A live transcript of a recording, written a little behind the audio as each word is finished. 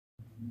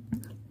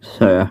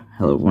So yeah,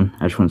 hello everyone.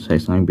 I just want to say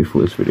something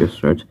before this video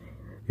starts.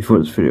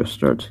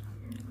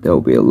 There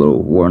will be a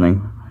little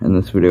warning in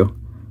this video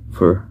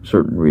for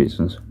certain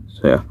reasons.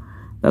 So yeah,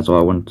 that's all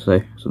I wanted to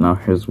say. So now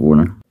here's the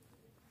warning.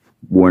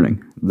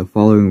 Warning: the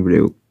following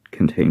video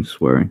contains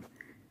swearing.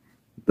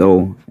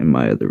 Though in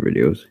my other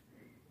videos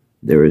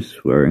there is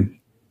swearing,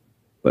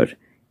 but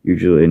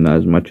usually not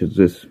as much as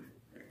this.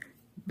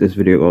 This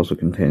video also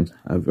contains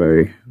a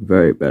very,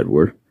 very bad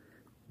word,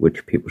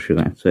 which people should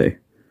not say.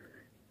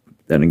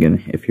 Then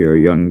again, if you're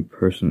a young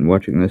person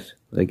watching this,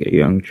 like a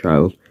young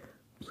child,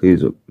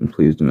 please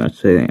do not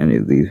say any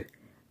of these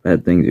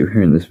bad things you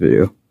hear in this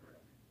video.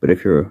 But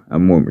if you're a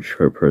more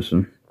mature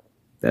person,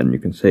 then you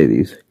can say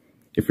these,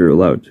 if you're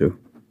allowed to.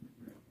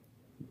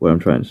 What I'm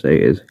trying to say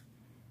is,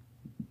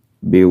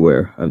 be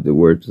aware of the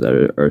words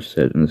that are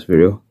said in this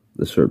video,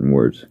 the certain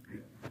words.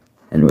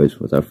 Anyways,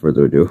 without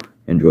further ado,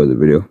 enjoy the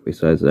video.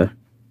 Besides that,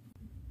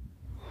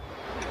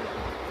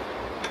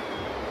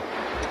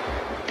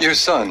 your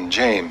son,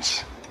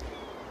 James,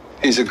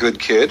 he's a good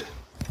kid.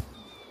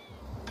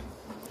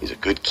 He's a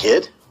good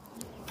kid?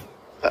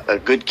 A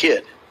good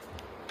kid?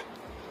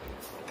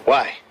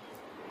 Why?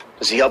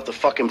 Does he help the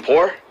fucking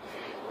poor?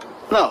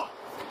 No.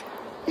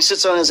 He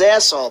sits on his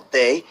ass all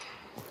day,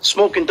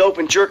 smoking dope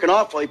and jerking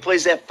off while he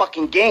plays that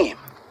fucking game.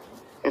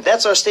 If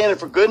that's our standard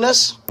for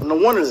goodness, then no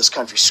wonder this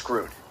country's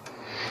screwed.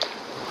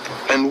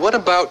 And what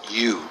about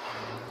you?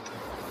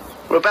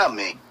 What about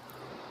me?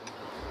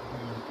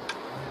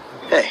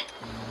 Hey.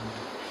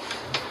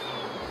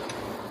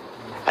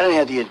 I don't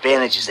have the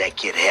advantages that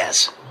kid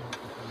has.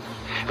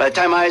 By the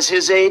time I was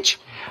his age,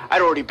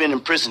 I'd already been in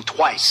prison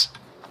twice.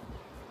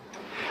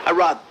 I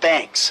robbed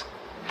banks.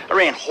 I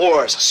ran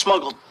whores. I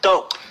smuggled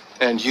dope.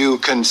 And you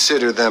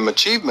consider them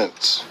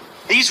achievements?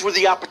 These were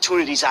the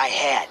opportunities I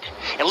had.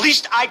 At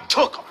least I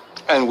took them.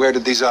 And where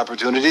did these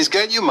opportunities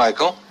get you,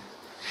 Michael?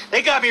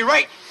 They got me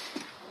right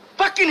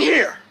fucking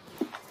here.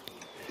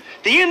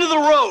 The end of the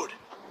road.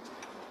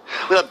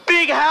 With a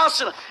big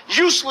house and a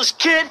useless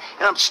kid,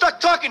 and I'm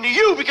stuck talking to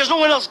you because no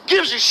one else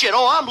gives a shit.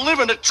 Oh, I'm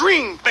living a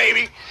dream,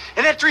 baby.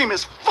 And that dream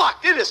is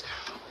fucked. It is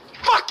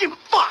fucking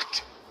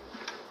fucked.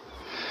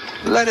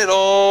 Let it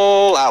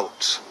all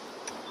out.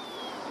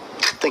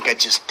 I think I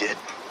just did.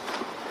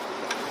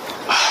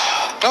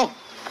 Oh,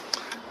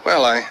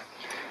 well, I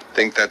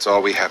think that's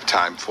all we have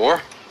time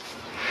for.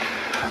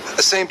 At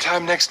the same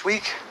time next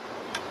week?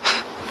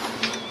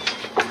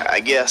 I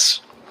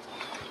guess.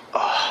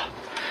 I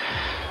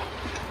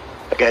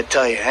gotta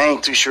tell you, I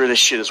ain't too sure this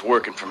shit is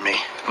working for me.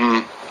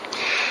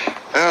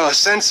 Well, a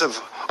sense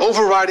of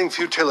overriding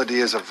futility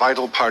is a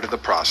vital part of the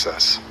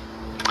process.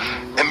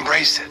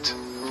 Embrace it.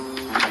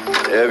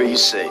 Whatever you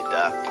say,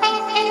 Doc.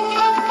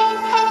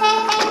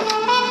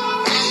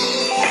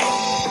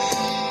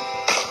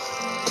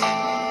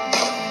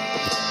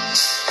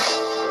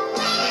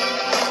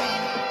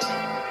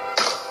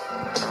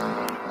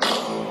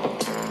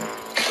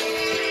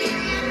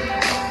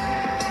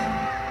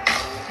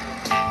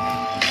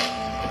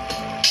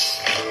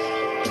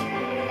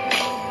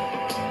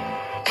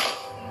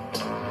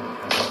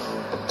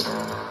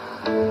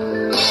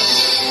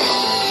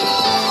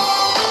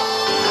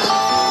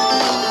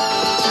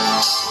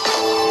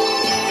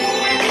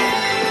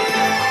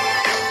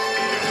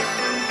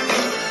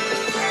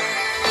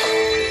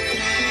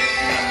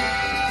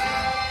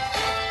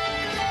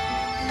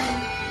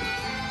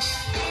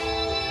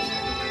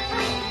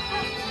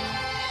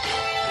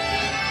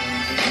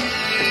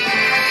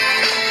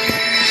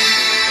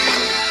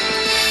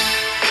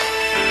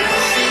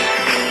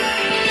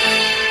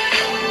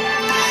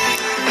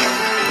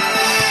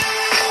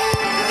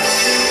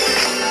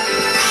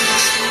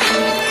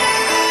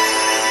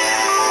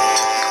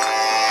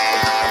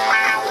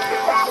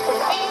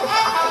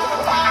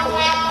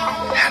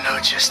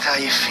 Just how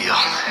you feel.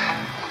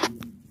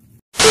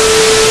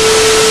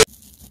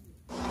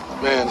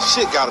 Man, the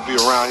shit gotta be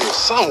around here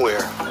somewhere.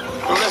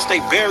 Unless they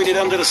buried it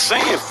under the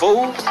sand,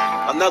 fool.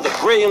 Another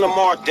brilliant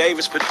Lamar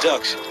Davis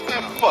production.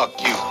 Man, fuck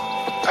you.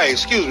 Hey,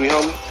 excuse me,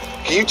 homie.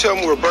 Can you tell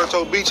me where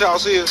Berto Beach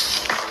House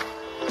is?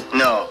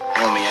 No,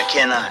 homie, I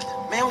cannot.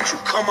 Man, won't you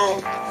come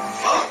on?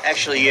 Fuck.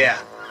 Actually, yeah.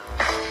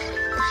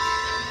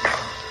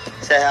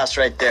 It's that house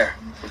right there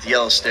with the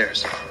yellow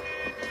stairs.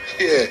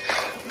 Yeah,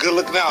 good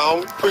looking out,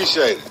 homie.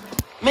 Appreciate it.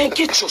 Man,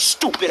 get your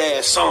stupid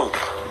ass on.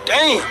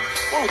 Damn.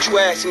 Why don't you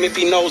ask him if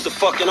he knows the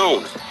fucking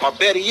owner? Or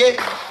better yet,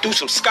 do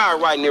some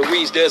skywriting that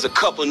reads there's a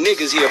couple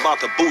niggas here about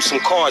to boost some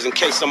cars in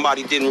case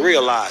somebody didn't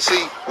realize.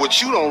 See,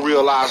 what you don't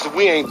realize is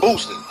we ain't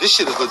boosting. This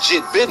shit is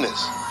legit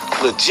business.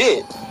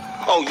 Legit?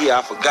 Oh, yeah,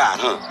 I forgot,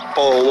 huh?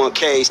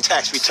 401ks,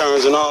 tax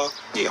returns and all?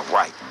 Yeah,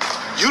 right.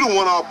 You the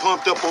one all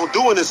pumped up on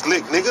doing this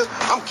lick, nigga.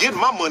 I'm getting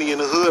my money in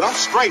the hood. I'm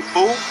straight,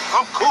 fool.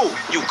 I'm cool.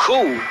 You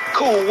cool?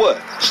 Cool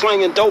what?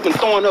 Slinging dope and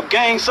throwing up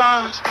gang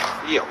signs?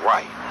 Yeah,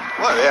 right.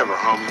 Whatever,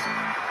 homie.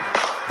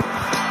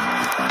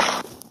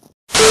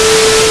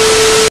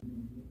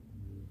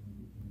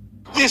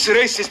 This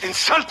racist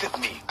insulted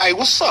me. Hey,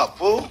 what's up,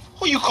 fool?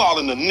 Who you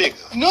calling a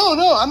nigga? No,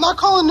 I'm not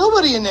calling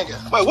nobody a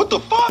nigga. Wait, what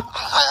the fuck?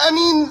 I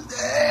mean,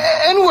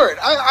 N-word.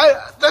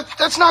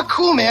 That's not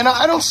cool, man.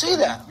 I don't say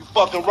that. You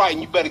fucking right,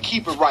 and you better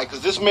keep it right,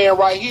 because this man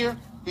right here,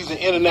 he's an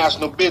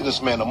international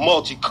businessman, a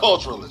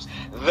multiculturalist.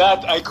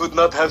 That I could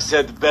not have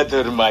said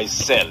better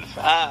myself.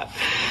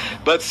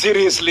 But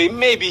seriously,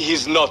 maybe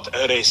he's not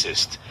a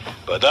racist.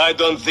 But I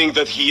don't think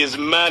that he is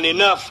man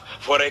enough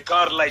for a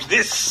car like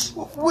this.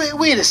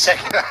 Wait a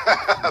second.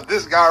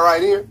 This guy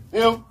right here,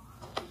 him,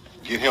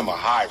 get him a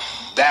hybrid.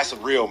 That's a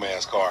real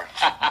man's car.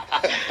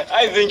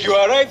 I think you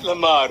are right,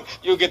 Lamar.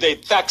 You get a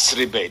tax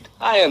rebate.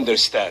 I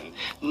understand.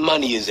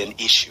 Money is an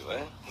issue,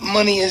 eh?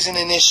 Money isn't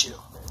an issue.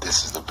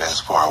 This is the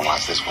best part.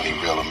 Watch this. When he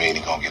reel him in,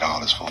 he gonna get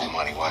all his full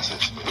money. Watch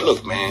this.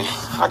 Look, man,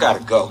 I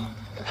gotta go.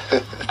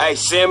 Hey,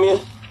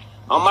 Simeon,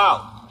 I'm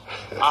out.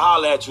 I'll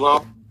holler at you, huh?